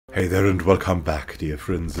Hey there and welcome back, dear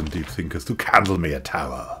friends and deep thinkers, to Candlemere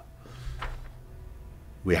Tower.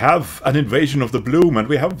 We have an invasion of the Bloom, and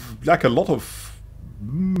we have like a lot of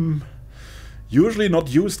usually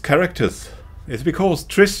not used characters. It's because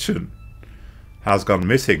Tristian has gone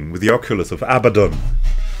missing with the Oculus of Abaddon,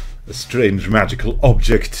 a strange magical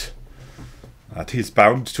object that he's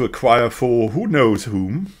bound to acquire for who knows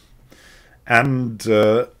whom. And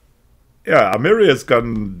yeah, Amiria's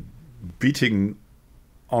gone beating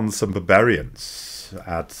on some barbarians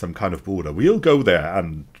at some kind of border. We'll go there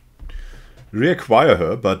and reacquire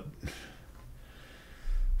her, but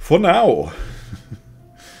for now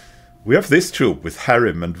we have this troop with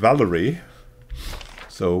Harim and Valerie,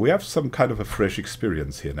 so we have some kind of a fresh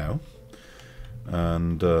experience here now.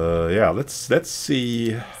 And yeah, let's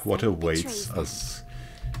see what awaits us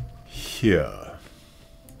here.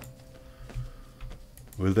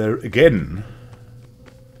 Will there again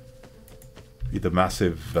be the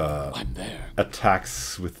massive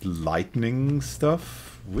attacks with lightning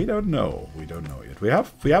stuff? We don't know. We don't know yet. We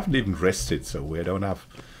haven't even rested, so we don't have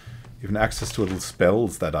even access to little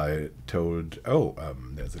spells that I told. Oh,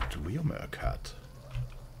 there's a Dweomer cat.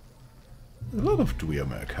 A lot of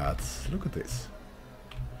Dweomer cats. Look at this.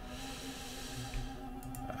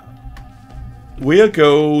 We'll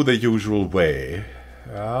go the usual way.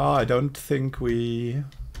 I don't think we...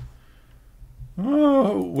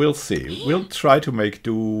 Oh, we'll see. We'll try to make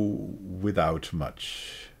do without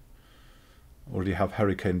much. Already have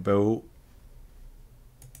Hurricane Bow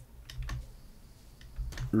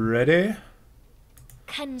ready.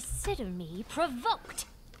 Consider me provoked.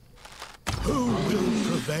 Who will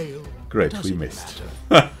prevail? Great, we missed.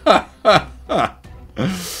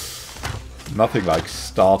 Nothing like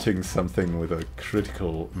starting something with a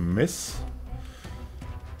critical miss.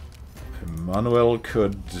 Emmanuel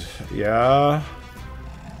could... yeah...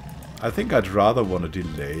 I think I'd rather want to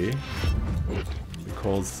delay,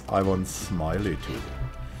 because I want Smiley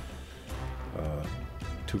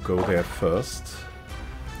to go there first.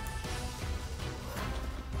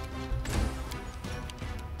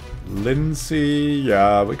 Lindsay,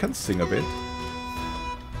 yeah, we can sing a bit.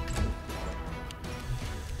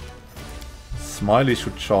 Smiley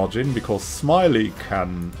should charge in, because Smiley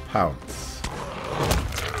can pounce.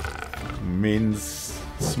 Means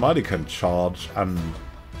Smiley can charge and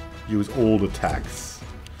use all the attacks.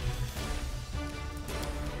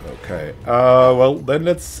 Okay, well then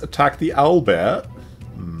let's attack the owlbear.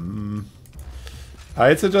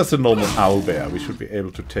 It's just a normal owlbear. We should be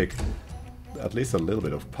able to take at least a little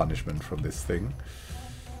bit of punishment from this thing.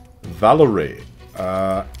 Valerie.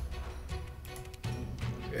 Yeah.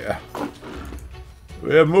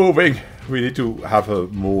 We're moving. We need to have her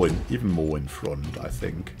more even more in front, I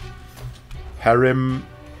think. Harim.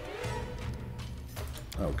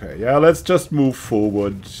 Okay, yeah, let's just move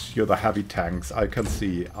forward. You're the heavy tanks. I can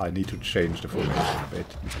see I need to change the formation a bit.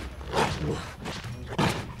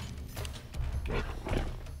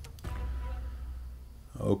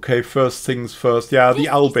 Okay, first things first. Yeah, the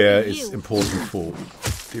owlbear is important for...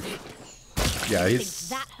 yeah,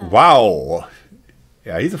 he's... wow!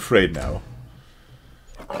 Yeah, he's afraid now.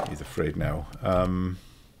 He's afraid now.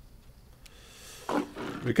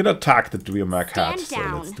 We can attack the Dweomer cat, so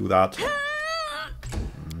let's do that.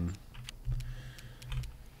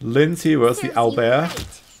 Lindsay, where's the owlbear?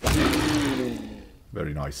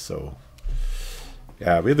 Very nice, so...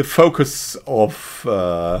 yeah, we're the focus of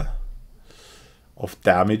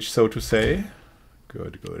damage, so to say.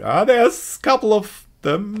 Good, good. Ah, there's a couple of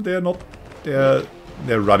them. They're not... they're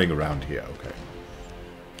running around here, okay.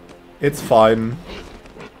 It's fine.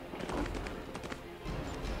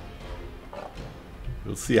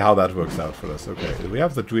 We'll see how that works out for us. Okay, we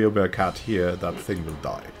have the Dweomer cat here. That thing will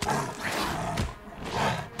die.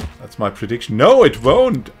 That's my prediction. No, it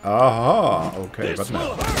won't! Aha! Okay, but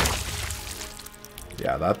no.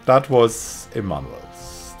 Yeah, that was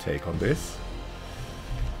Emmanuel's take on this.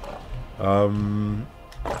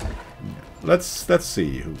 Let's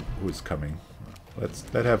see who's coming. Let's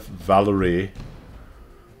have Valerie.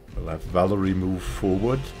 We'll have Valerie move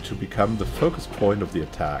forward to become the focus point of the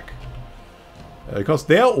attack. Because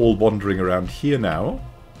they're all wandering around here now.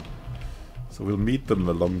 So we'll meet them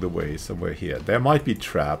along the way somewhere here. There might be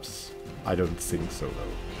traps. I don't think so,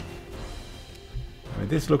 though. I mean,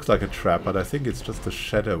 this looks like a trap, but I think it's just the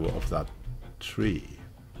shadow of that tree.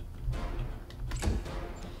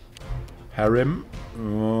 Harim.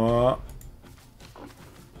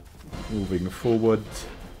 Moving forward.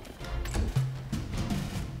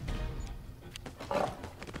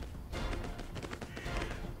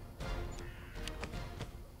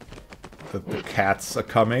 The cats are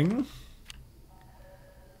coming.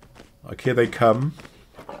 Like, here they come.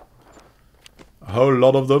 A whole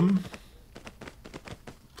lot of them.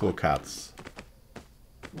 Poor cats.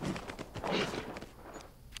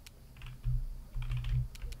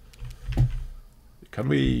 Can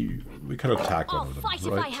we can attack one I'll of them, fight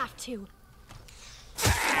right? if I have to.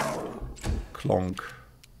 Clonk.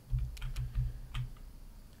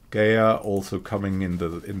 Gaia also coming in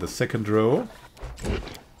the second row.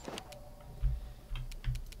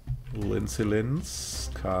 Lindsay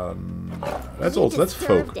Lins can. Let's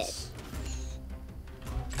focus.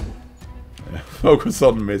 Yeah, focus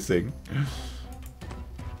on missing.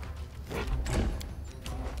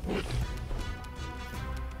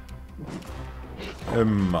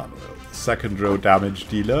 Emmanuel, second row damage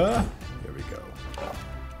dealer. Here we go.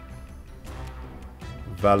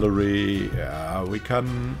 Valerie, yeah, we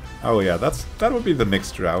can. Oh yeah, that would be the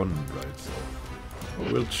next round, right? So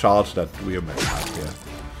we'll charge that Weird here.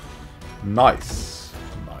 Nice,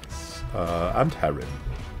 nice. And Harrim.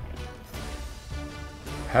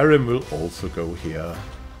 Harrim will also go here.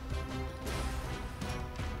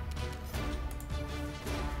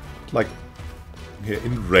 Like here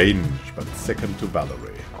in range, but second to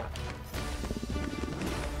Valerie.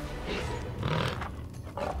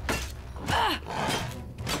 Yeah,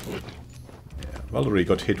 Valerie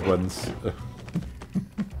got hit once.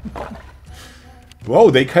 Whoa,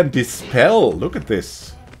 they can dispel! Look at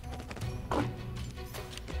this.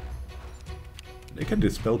 They can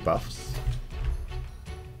dispel buffs.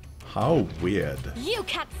 How weird. You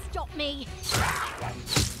can't stop me!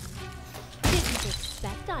 Didn't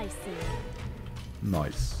expect I see.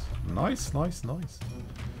 Nice. Nice, nice, nice.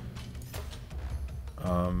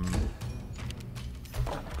 Got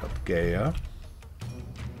Gaia.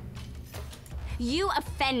 You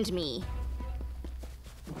offend me.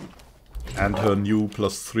 And her new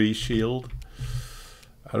 +3 shield.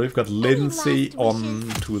 And we've got Lindsay on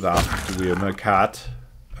to that Dwemer cat.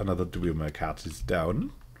 Another Dwemer cat is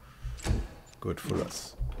down. Good for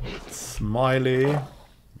us. Smiley.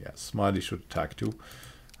 Yeah, Smiley should attack too.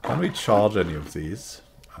 Can we charge any of these?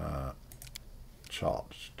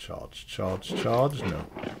 Charge, charge, charge, charge. No.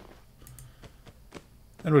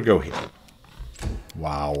 And we'll go here.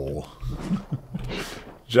 Wow.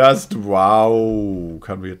 Just wow.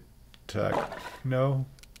 Can we attack? No.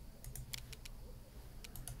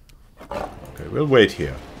 Okay, we'll wait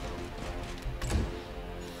here.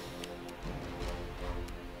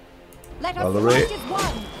 Let us Valerie. fight as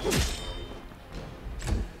one.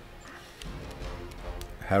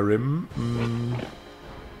 Harrim.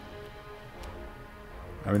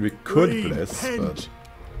 I mean, we could bless, but...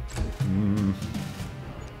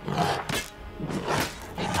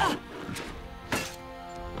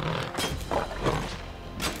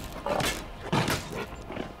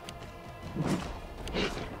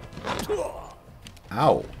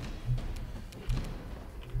 Ow.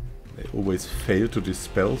 They always fail to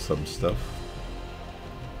dispel some stuff.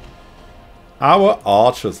 Our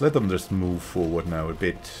archers, let them just move forward now a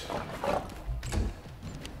bit.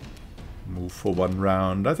 Move for one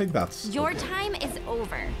round. I think that's Your okay. time is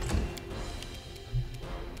over.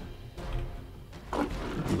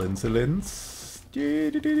 Lindsay Lins.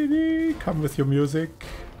 Come with your music.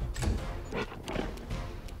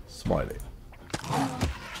 Smiley.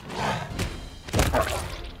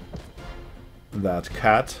 That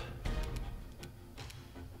cat.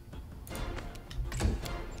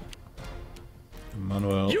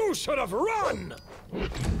 Manuel. You should have run!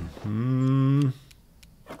 Do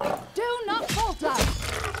not falter.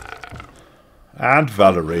 And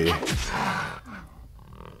Valerie.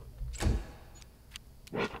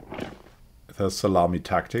 With her salami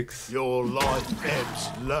tactics. Your life ebbs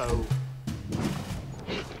low.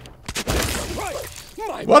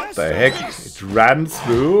 What the heck? It ran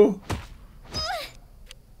through?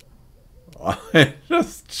 I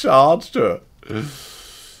just charged her.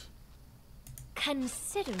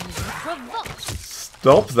 Consider me provoked.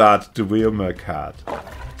 Stop that, Dwemer cat.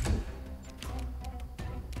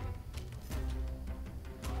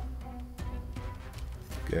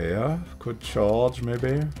 Gaia could charge,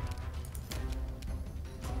 maybe.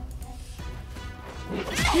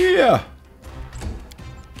 Yeah.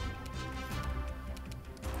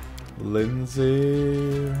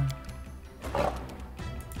 Lindsay.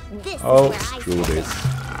 This Oh, is where screw I this.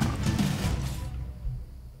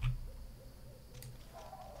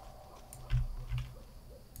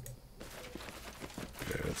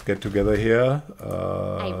 Okay, let's get together here.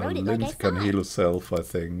 wrote it like I Lindsay can saw heal it. herself, I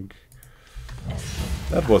think.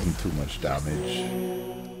 That wasn't too much damage.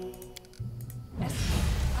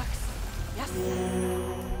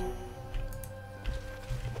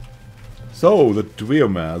 So, the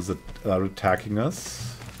Dweomers that are attacking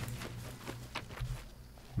us.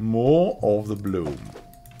 More of the bloom.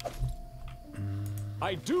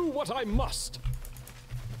 I do what I must.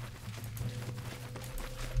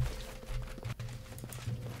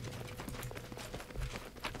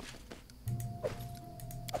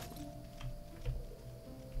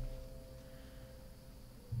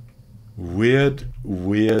 Weird,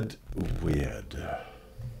 weird, weird.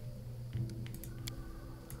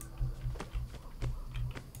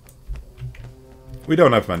 We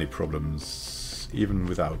don't have many problems, even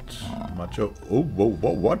without much of... Oh, whoa,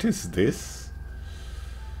 whoa, what is this?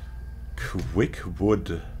 Quick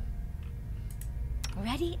wood.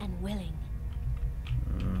 Ready and willing.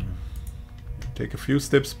 Take a few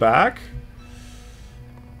steps back.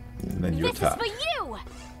 And then you This attack. is for you!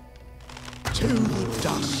 To the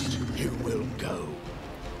dust you will go.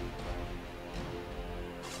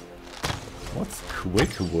 What's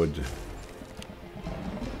quick wood?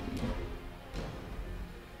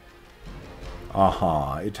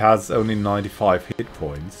 Aha, it has only 95 hit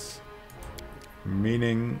points.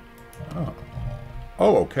 Meaning... Oh,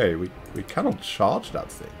 oh okay, we cannot charge that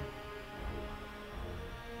thing.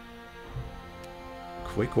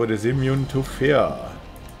 Quick wood is immune to fear.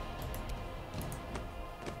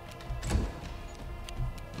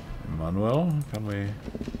 Emmanuel, can we...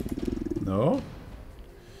 No?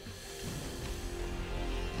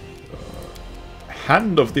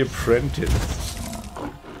 Hand of the Apprentice.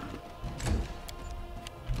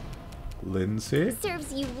 Lindsay?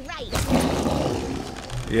 Serves you right.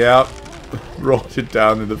 Yeah, wrote it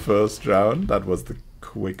down in the first round. That was the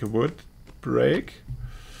quick wood break.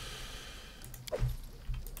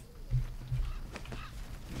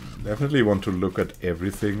 Definitely want to look at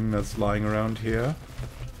everything that's lying around here.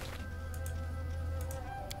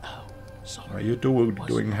 Oh, sorry. Are you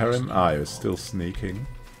doing harem? Ah, you're still sneaking.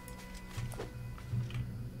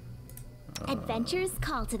 Adventures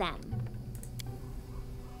call to them.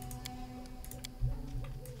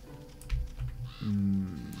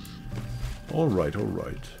 Alright,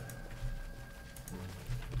 alright.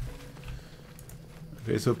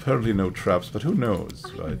 Okay, so apparently no traps, but who knows,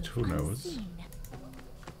 right? Who knows? Unseen.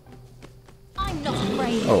 I'm not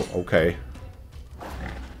afraid. Oh, okay.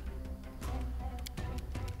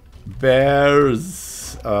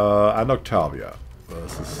 Bears and Octavia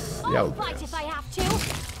versus the I'll fight if Owlbears. I have to.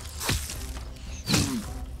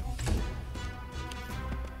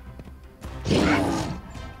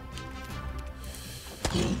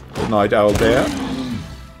 Good night, Owlbear.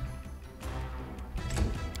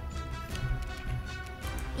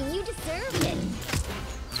 You deserved it.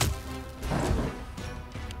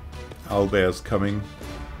 Owlbear's coming.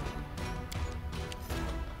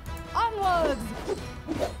 Onwards!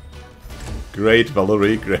 Great,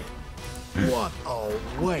 Valerie, great. What a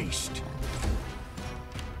waste.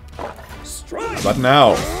 Strike. But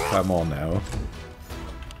now, come on now.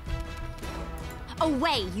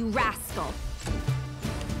 Away, you rascal!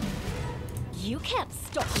 You can't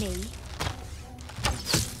stop me.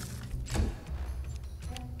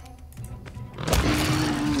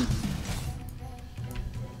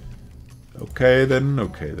 Okay then,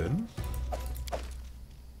 okay then.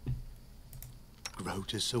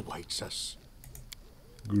 Grotus awaits us.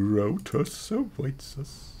 Grotus awaits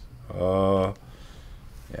us.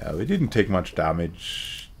 Yeah, we didn't take much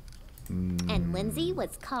damage. And Lindsay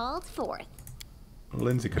was called forth.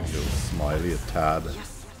 Lindsay can kill Smiley a tad.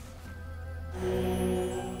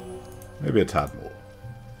 Maybe a tad more.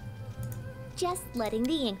 Just letting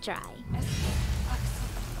the ink dry.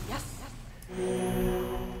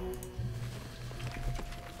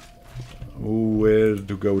 Where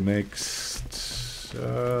to go next?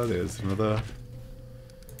 There's another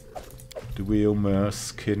Dweomer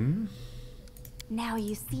skin. Now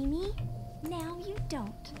you see me, now you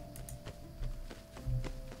don't.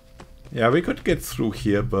 Yeah, we could get through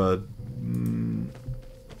here, but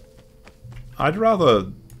I'd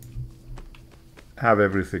rather have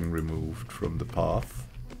everything removed from the path.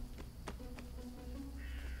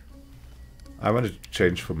 I want to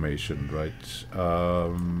change formation, right?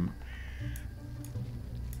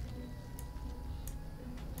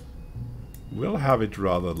 We'll have it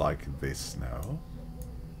rather like this now.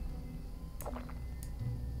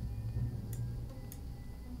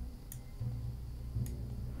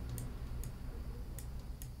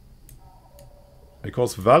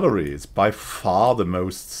 Because Valerie is by far the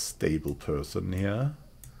most stable person here.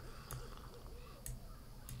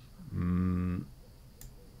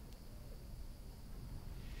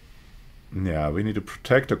 Yeah, we need to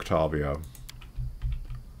protect Octavia.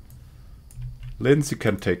 Lindsay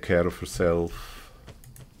can take care of herself.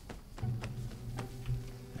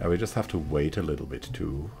 Yeah, we just have to wait a little bit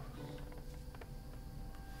too.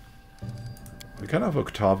 We can have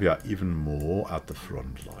Octavia even more at the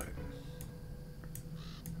front line.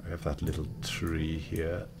 I have that little tree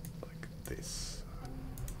here, like this.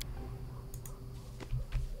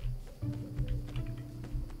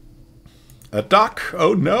 A duck!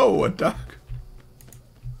 Oh no, a duck!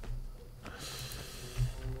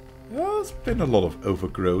 There's been a lot of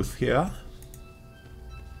overgrowth here.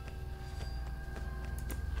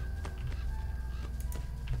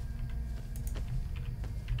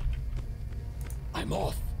 I'm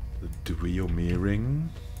off. The duomeering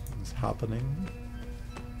is happening.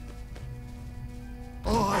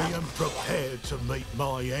 I am prepared to meet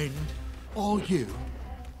my end. Are you?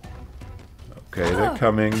 Okay, they're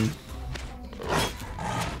coming.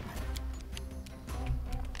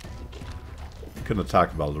 You can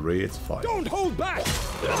attack Valerie, it's fine. Don't hold back!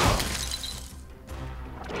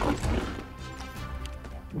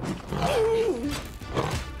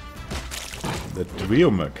 The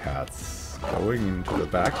Duomer cats going into the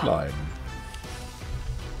back line.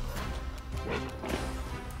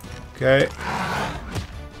 Okay.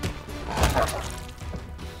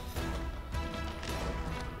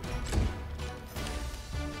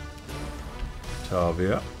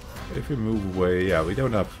 Octavia. If we move away, yeah, we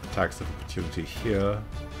don't have attacks of opportunity here.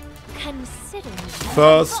 Consider me.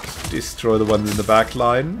 First, destroy the ones in the back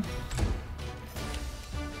line.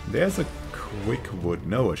 There's a quick wood.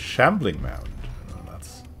 No, a shambling mound. Oh,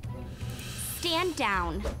 that's Stand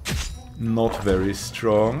down. not very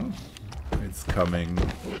strong. It's coming.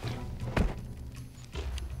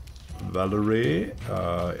 Valerie.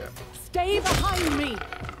 Yeah. Stay behind me!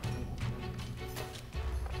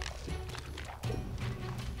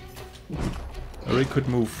 Valerie could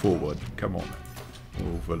move forward. Come on.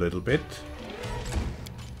 Move a little bit.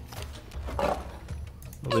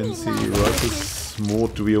 Lindsay versus more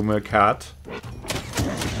Duomer cat.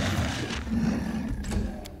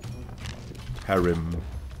 Harem.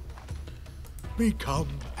 Become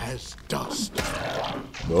as dust.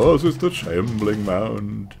 This is the shambling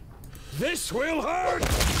mound. This will hurt!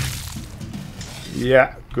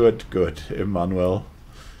 Yeah, good, good. Emmanuel.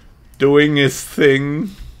 Doing his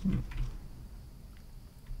thing.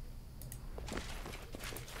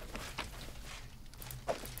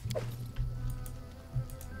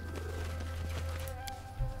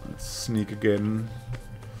 Let's sneak again.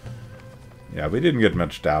 Yeah, we didn't get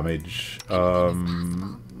much damage.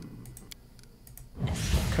 Can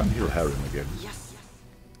heal Harem again.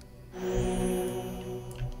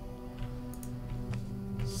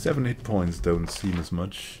 7 hit points don't seem as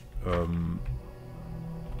much. And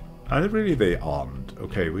really they aren't.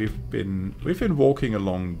 Okay, we've been walking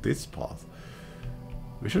along this path.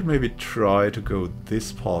 We should maybe try to go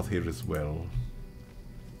this path here as well.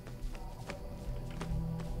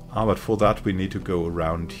 Ah, but for that we need to go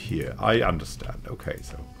around here. I understand. Okay,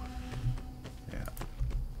 so yeah.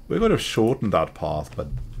 We're gonna shorten that path, but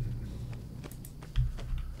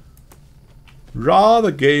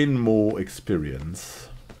rather gain more experience.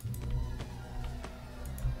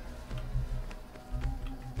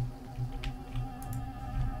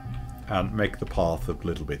 And make the path a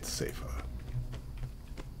little bit safer.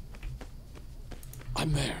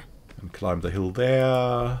 I'm there. And climb the hill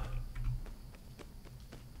there.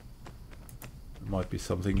 There might be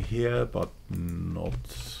something here, but not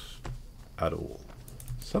at all.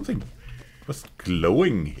 Something was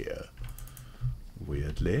glowing here.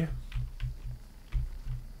 Weirdly.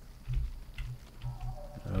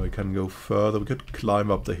 We can go further. We could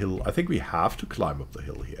climb up the hill. I think we have to climb up the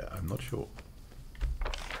hill here. I'm not sure.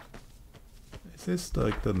 Is this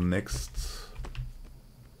like the next?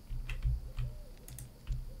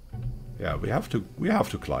 Yeah, we have to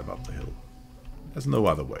climb up the hill. There's no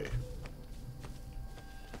other way.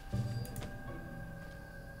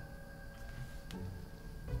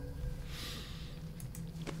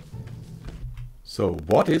 So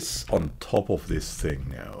what is on top of this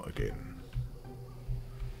thing now again?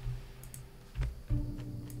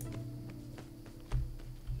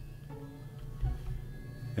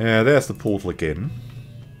 Yeah, there's the portal again.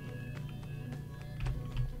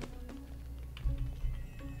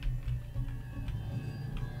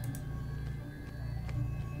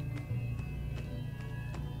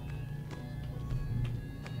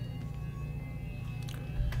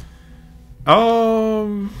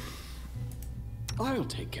 I'll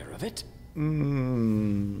take care of it.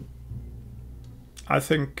 I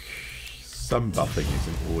think some buffing is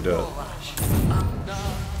in order.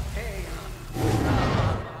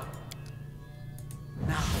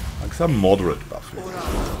 Like some moderate buffing.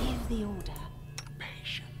 Give the order.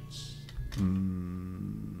 Patience.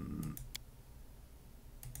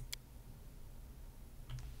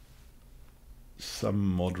 some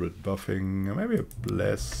moderate buffing, maybe a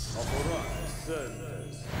bless.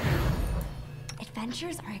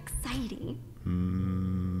 Adventures are exciting.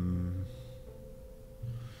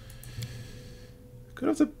 Could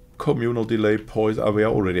have the communal delay poison. Oh, we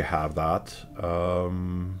already have that.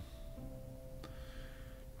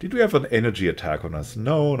 Did we have an energy attack on us?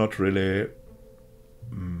 No, not really.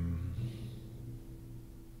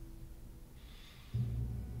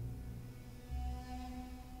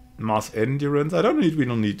 Mass endurance. I don't think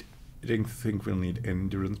we'll need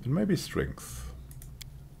endurance, but maybe strength.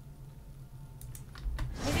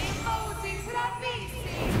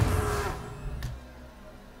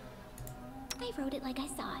 I wrote it like I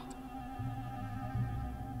saw it.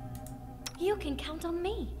 You can count on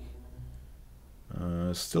me.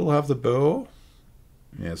 Still have the bow.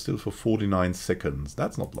 Yeah, still for 49 seconds.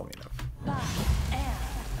 That's not long enough.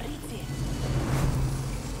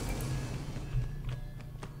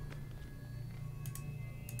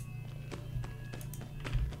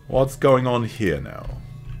 What's going on here now?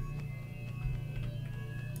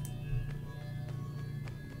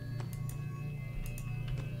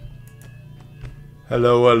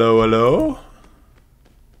 Hello, hello, hello?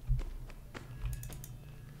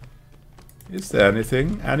 Is there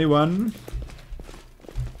anything? Anyone?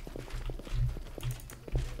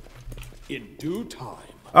 In due time.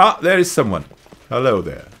 Ah, there is someone. Hello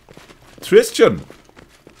there. Tristian!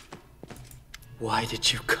 Why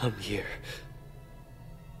did you come here?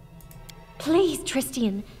 Please,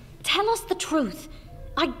 Tristian, tell us the truth.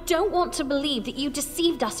 I don't want to believe that you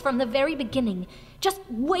deceived us from the very beginning, just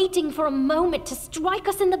waiting for a moment to strike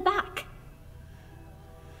us in the back.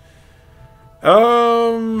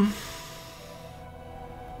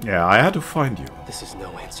 Yeah, I had to find you. This is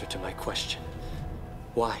no answer to my question.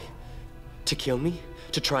 Why? To kill me?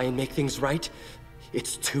 To try and make things right?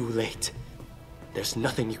 It's too late. There's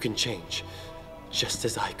nothing you can change, just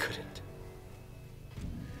as I couldn't.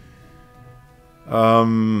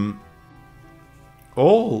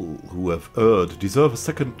 All who have erred deserve a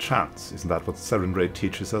second chance. Isn't that what Serenray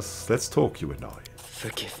teaches us? Let's talk, you and I.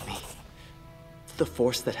 Forgive me. The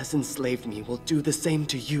force that has enslaved me will do the same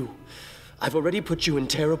to you. I've already put you in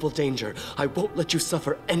terrible danger. I won't let you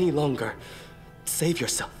suffer any longer. Save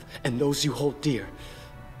yourself and those you hold dear.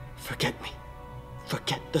 Forget me.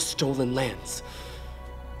 Forget the stolen lands.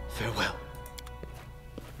 Farewell.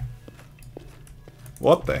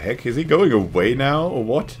 What the heck? Is he going away now, or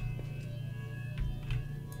what?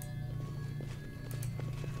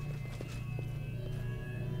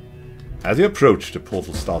 As you approach, the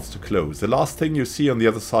portal starts to close. The last thing you see on the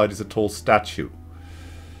other side is a tall statue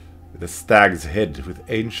with a stag's head with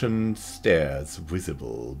ancient stairs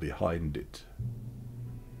visible behind it.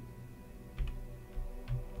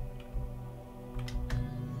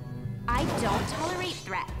 I don't tolerate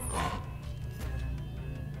threats.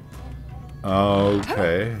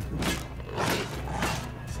 Okay.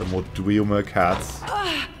 Some more Dweomer cats.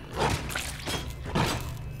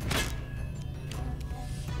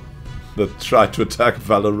 That tried to attack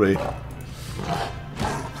Valerie.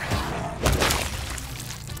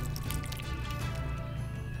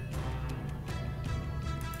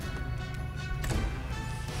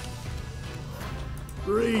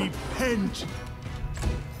 Repent!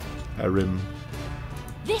 Arim.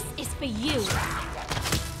 This is for you.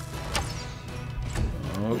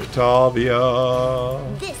 Octavia.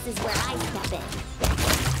 This is where I step in.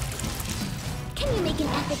 Can you make an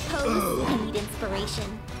epic pose? I need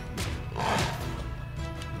inspiration.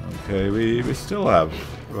 Okay, we still have...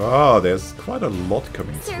 Ah, there's quite a lot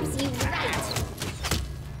coming through. Serves you right.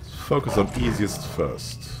 Let's focus on easiest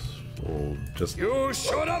first. Or just... You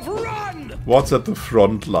should have run! What's at the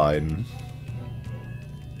front line?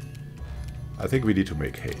 I think we need to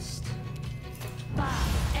make haste.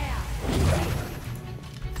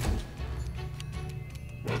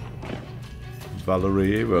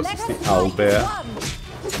 Valerie versus the owlbear.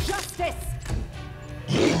 Justice!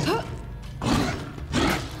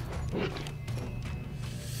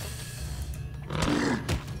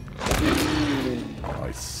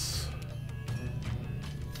 Nice.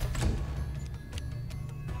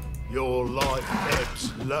 Your life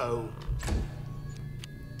ebbs low.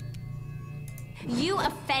 You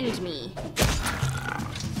offend me.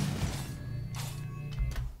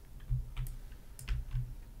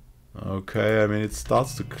 Okay, I mean it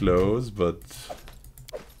starts to close, but...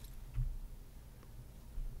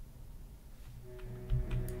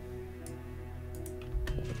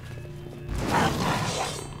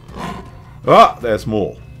 Ah, there's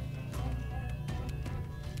more.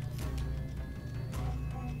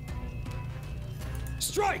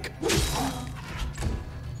 Strike!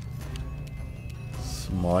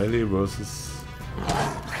 Smiley versus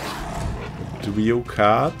Duo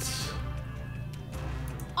cards.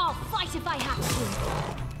 I'll fight if I have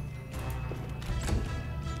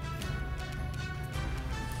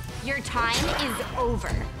to. Your time is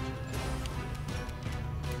over.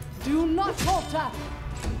 Do not falter.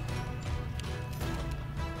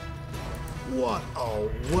 What a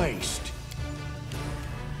waste.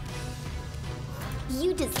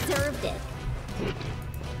 You deserved it.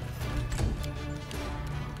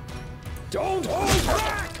 Don't hold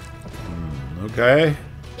back! Okay.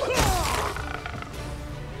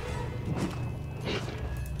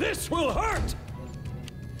 This will hurt!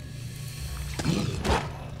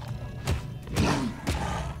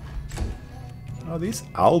 Oh, these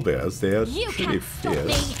owlbears, they're You pretty can't stop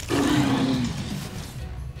fierce. me.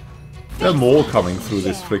 There are more coming through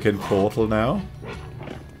this freaking portal now.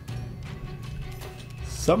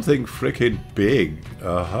 Something freaking big.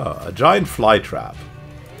 A giant fly trap.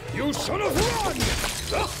 You should have run!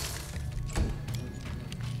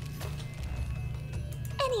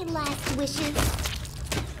 Any last wishes?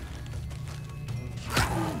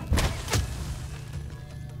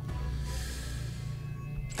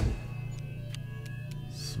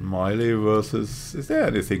 Smiley versus... Is there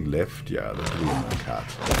anything left? Yeah, the blue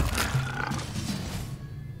cat.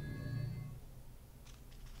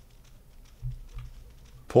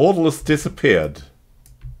 Portal has disappeared.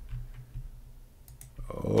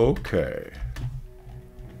 Okay.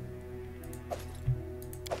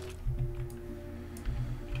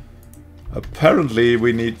 Apparently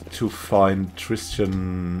we need to find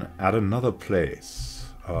Tristian at another place.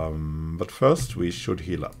 But first we should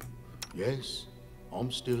heal up. Yes,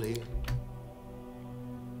 I'm still here.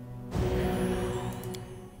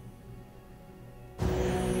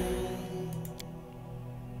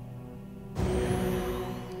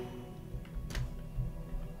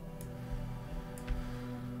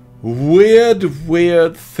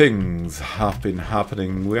 Weird things have been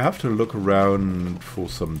happening. We have to look around for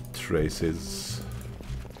some traces.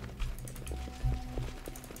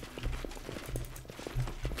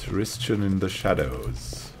 Tristian in the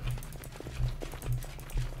shadows.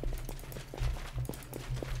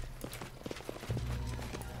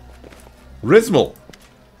 Rismal!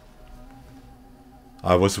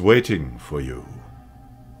 I was waiting for you.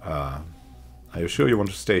 Are you sure you want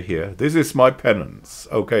to stay here? This is my penance.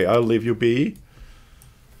 Okay, I'll leave you be.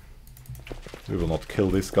 We will not kill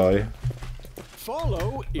this guy.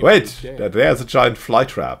 Follow if Wait! you dare. There's a giant fly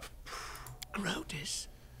trap. Grotus,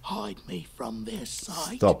 hide me from their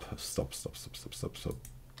sight. Stop.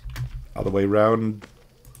 Other way around.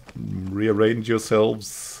 Rearrange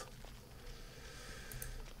yourselves.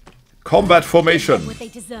 Combat formation! What they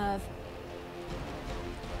deserve.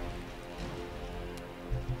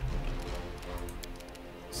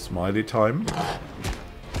 Smiley time.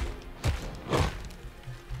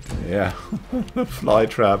 Yeah, fly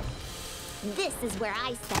trap. This is where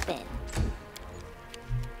I step in.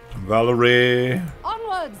 Valerie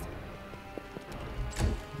Onwards.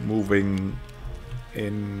 moving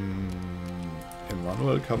in.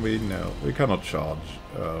 Emmanuel, can we? No, we cannot charge.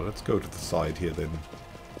 Let's go to the side here then.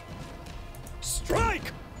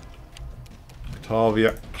 Strike!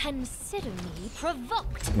 Octavia. Consider me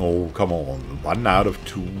provoked. Oh, come on. 1 out of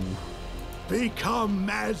 2. Become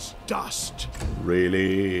as dust.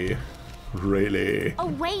 Really? Really?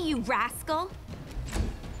 Away, you rascal!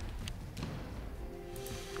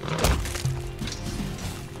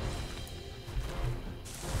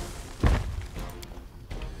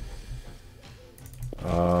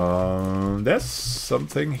 There's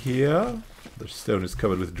something here. The stone is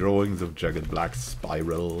covered with drawings of jagged black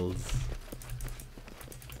spirals.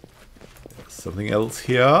 There's something else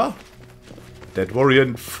here. Dead warrior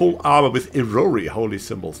in full armor with Irori holy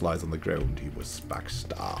symbols lies on the ground. He was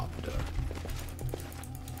backstabbed.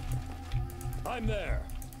 I'm there.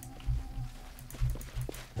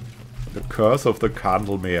 The curse of the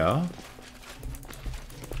Candlemere.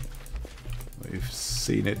 We've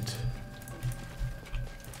seen it.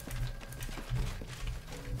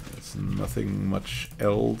 There's nothing much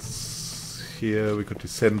else here. We could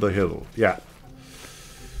descend the hill. Yeah.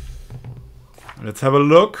 Let's have a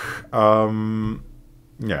look.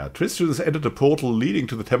 Yeah, Tristian has entered a portal leading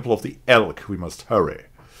to the Temple of the Elk. We must hurry.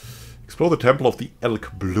 Explore the Temple of the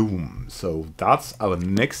Elk Bloom. So that's our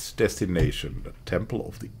next destination. The Temple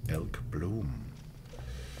of the Elk Bloom.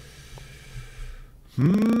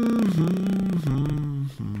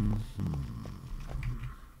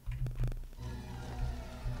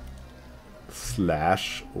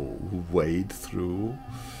 Slash or wade through.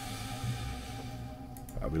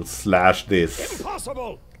 I will slash this.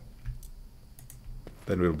 Impossible!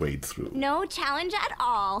 Then we'll wade through. No challenge at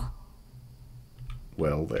all.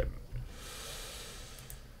 Well then.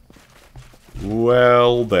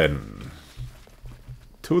 Well then.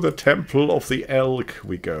 To the Temple of the Elk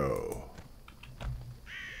we go.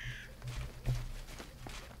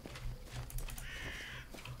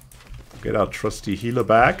 Get our trusty healer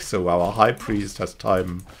back, so our High Priest has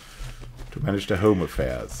time to manage the home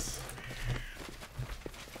affairs.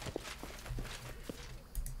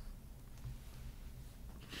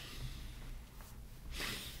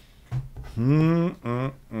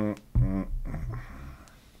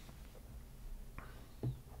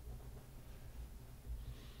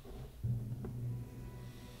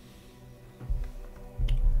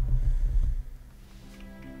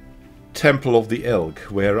 Temple of the Elk,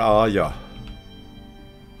 where are ya?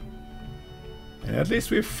 And at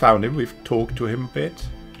least we've found him, we've talked to him a bit.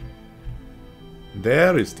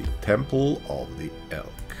 There is the Temple of the Elk.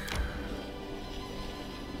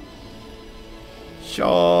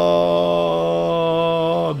 Charge!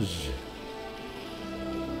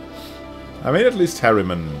 I mean, at least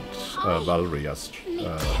Harrim and Valerie are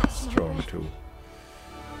strong too.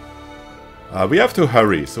 We have to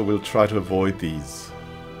hurry, so we'll try to avoid these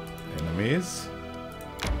enemies.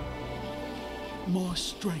 My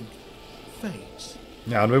strength fades.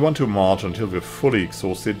 Yeah, and we want to march until we're fully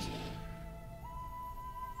exhausted.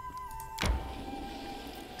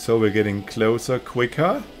 So we're getting closer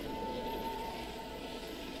quicker.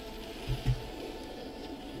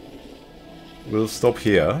 We'll stop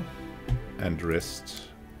here and rest.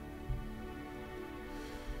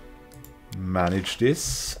 Manage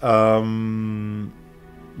this. So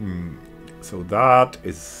that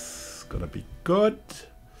is gonna be good.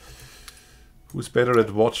 Who's better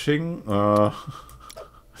at watching?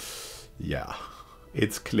 Yeah,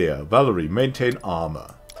 it's clear. Valerie, maintain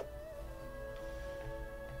armor.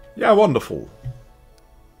 Yeah, wonderful.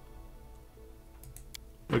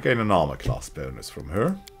 We'll gain an armor class bonus from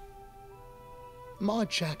her. My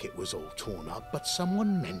jacket was all torn up, but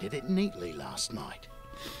someone mended it neatly last night.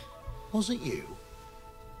 Was it you?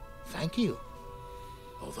 Thank you.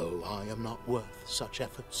 Although I am not worth such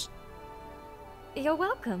efforts. You're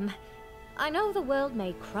welcome. I know the world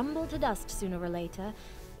may crumble to dust sooner or later,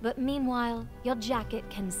 but meanwhile, your jacket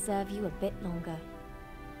can serve you a bit longer.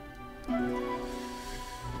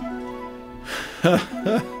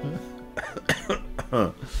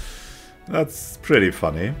 That's pretty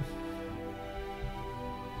funny.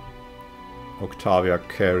 Octavia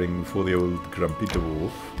caring for the old grumpy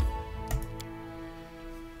dwarf.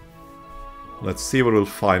 Let's see what we'll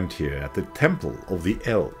find here at the Temple of the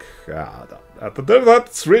Elk.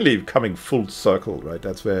 That's really coming full circle, right?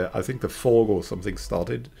 That's where I think the fog or something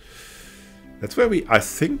started. That's where we, I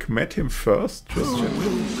think, met him first.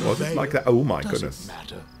 Tristian. Was it like that? Oh my goodness.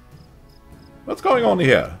 What's going on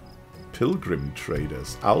here? Pilgrim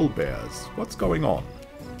traders, owlbears. What's going on?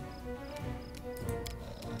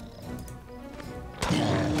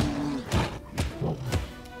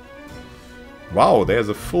 Wow, there's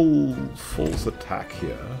a full force attack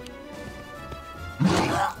here.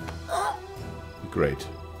 Great.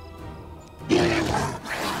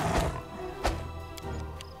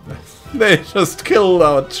 They just killed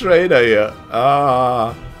our trader here.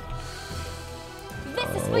 Ah.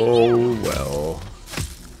 Oh well.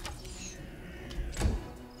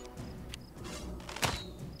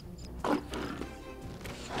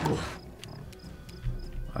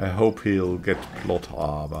 I hope he'll get plot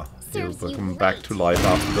armor. He'll come back to life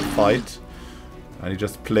after the fight. And he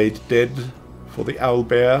just played dead for the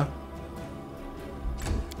owlbear.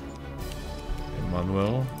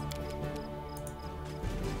 Emmanuel.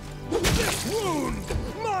 This wound!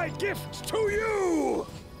 My gift to you!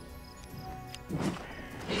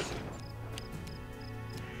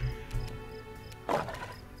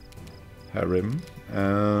 Harrim.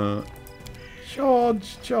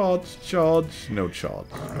 Charge, charge, charge. No charge.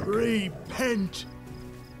 Okay. Repent!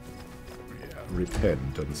 Yeah,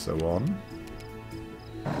 repent and so on.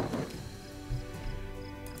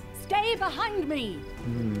 Stay behind me!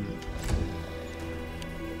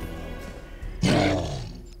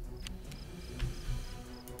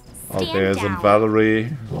 Owlbears and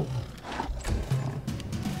Valerie.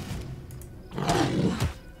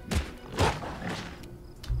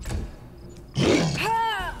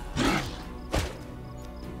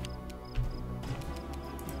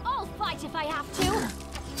 I'll fight if I have to.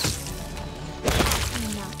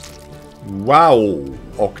 Wow,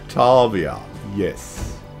 Octavia.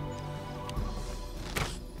 Yes.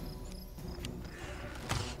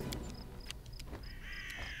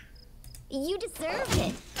 You deserved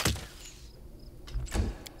it.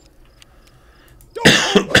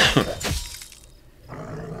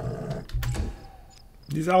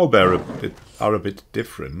 These owlbear are a bit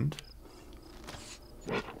different.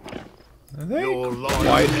 They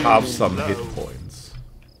might have some hit points.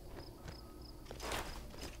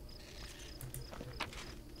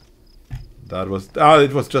 That was...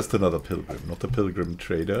 it was just another pilgrim, not a pilgrim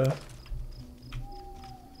trader.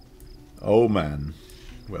 Oh man.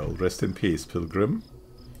 Well, rest in peace, pilgrim.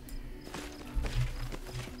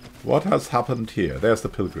 What has happened here? There's the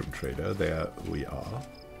pilgrim trader. There we are.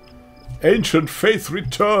 Ancient faith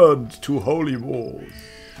returned to holy wars.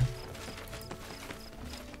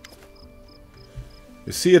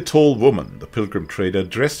 You see a tall woman, the pilgrim trader,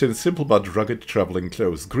 dressed in simple but rugged traveling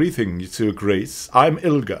clothes. Greetings, your grace. I'm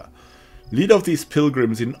Ilga, leader of these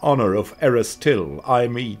pilgrims. In honor of Erestil, I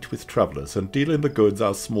meet with travelers and deal in the goods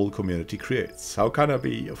our small community creates. How can I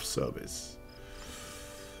be of service?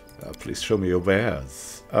 Please show me your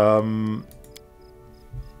wares.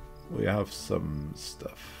 We have some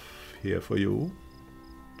stuff here for you.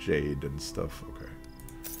 Jade and stuff, okay.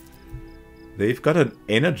 They've got an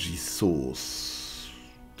energy source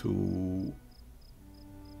to...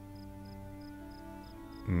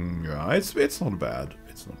 yeah, it's not bad.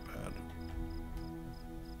 It's not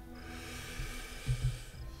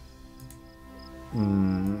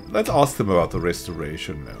bad. Let's ask them about the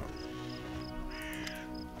restoration now.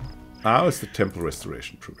 How is the temple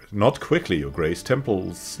restoration progress? Not quickly, your grace.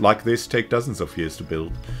 Temples like this take dozens of years to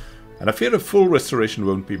build. And I fear a full restoration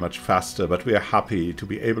won't be much faster, but we are happy to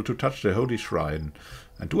be able to touch the holy shrine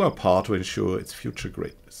and do our part to ensure its future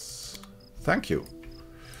greatness. Thank you.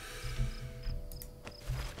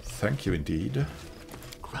 Thank you indeed.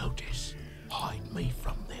 Grotus, hide me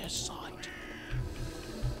from their sight.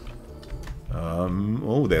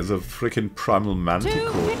 Oh, there's a freaking primal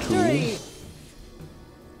manticore too.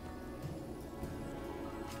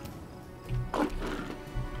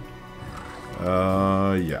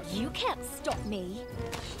 Yeah. You can't stop me.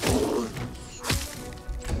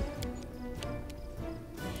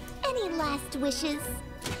 Any last wishes?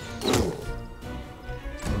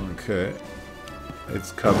 Okay.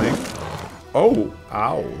 It's coming. Oh,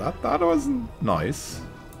 ow. That wasn't nice.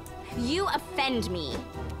 You offend me.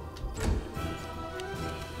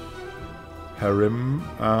 Harem,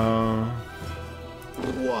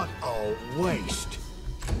 What a waste.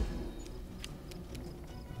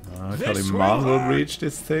 Kaliman will reach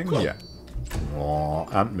this thing? Yeah. Oh,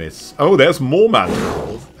 and miss. Oh, there's more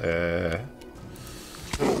manticores.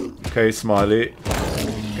 Okay, Smiley.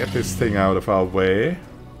 Get this thing out of our way.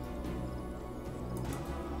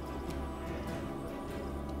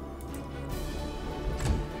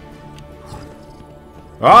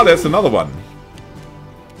 Ah, there's another one.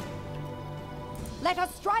 Let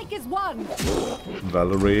us strike as one.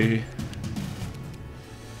 Valerie.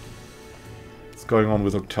 What's going on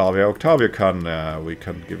with Octavia? Octavia can, we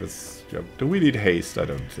can give us... Do we need haste? I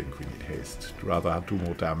don't think we need haste. Rather do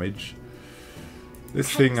more damage.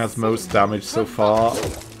 This thing has most damage so far.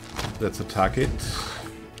 Let's attack it.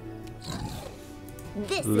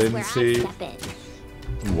 This Lindsay. is where I step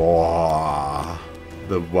in. Wow.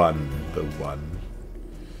 The one.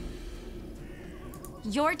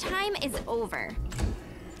 Your time is over.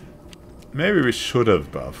 Maybe we should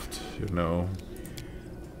have buffed, you know.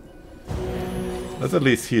 Let's at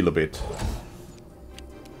least heal a bit.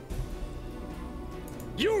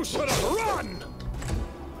 You should have run!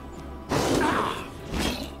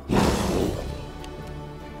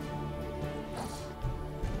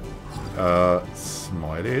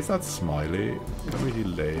 Smiley? Is that Smiley? Can we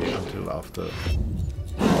delay until after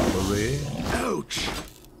Valerie? Ouch!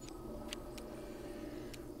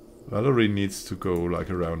 Valerie needs to go like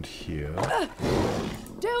around here.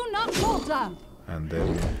 Do not falter. And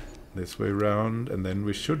then this way around. And then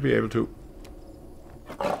we should be able to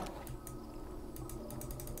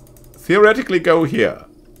theoretically go here.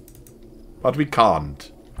 But we can't.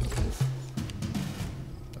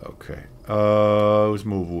 Okay. Who's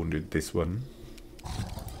more wounded? This one.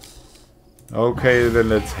 Okay, then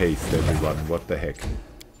let's haste everyone. What the heck?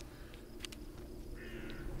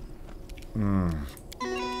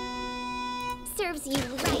 Serves you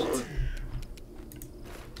right.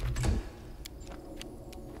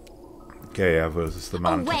 Gaia versus the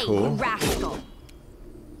Away, Manticore. rascal.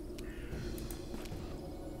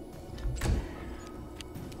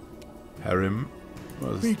 Harem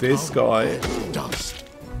was this guy. Dust.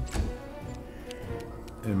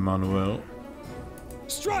 Emmanuel.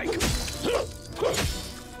 Strike!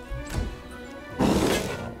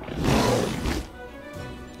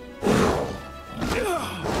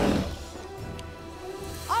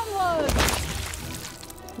 Onward.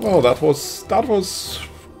 Oh, that was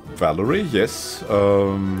Valerie, yes.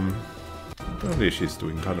 Apparently she's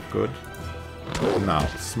doing kind of good. Now,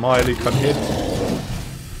 Smiley can hit.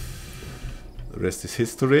 The rest is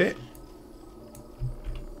history.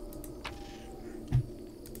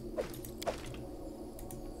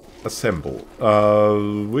 Assemble.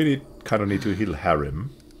 We kind of need to heal Harrim.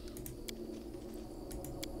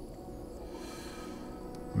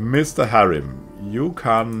 Mr. Harrim, you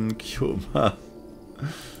can cure my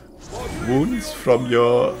wounds from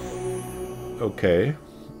your... Okay.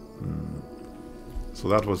 So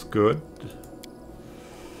that was good.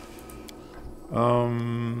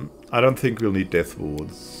 I don't think we'll need death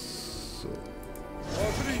wounds. So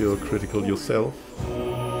cure critical yourself.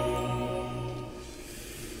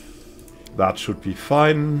 That should be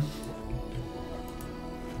fine.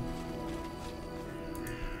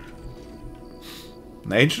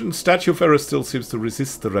 An ancient statue of error still seems to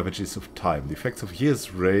resist the ravages of time. The effects of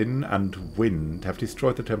years' rain and wind have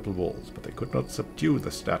destroyed the temple walls, but they could not subdue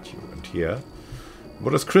the statue. And here,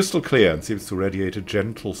 water is crystal clear and seems to radiate a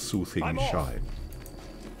gentle, soothing shine.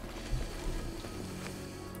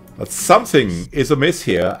 But something is amiss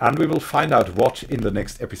here, and we will find out what in the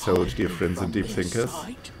next episode, dear friends and deep thinkers.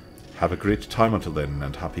 Have a great time until then,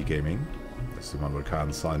 and happy gaming. This is Manuel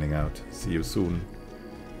Khan signing out. See you soon.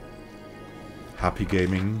 Happy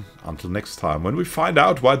gaming until next time, when we find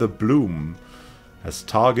out why the bloom has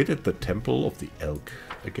targeted the Temple of the Elk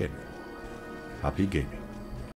again. Happy gaming.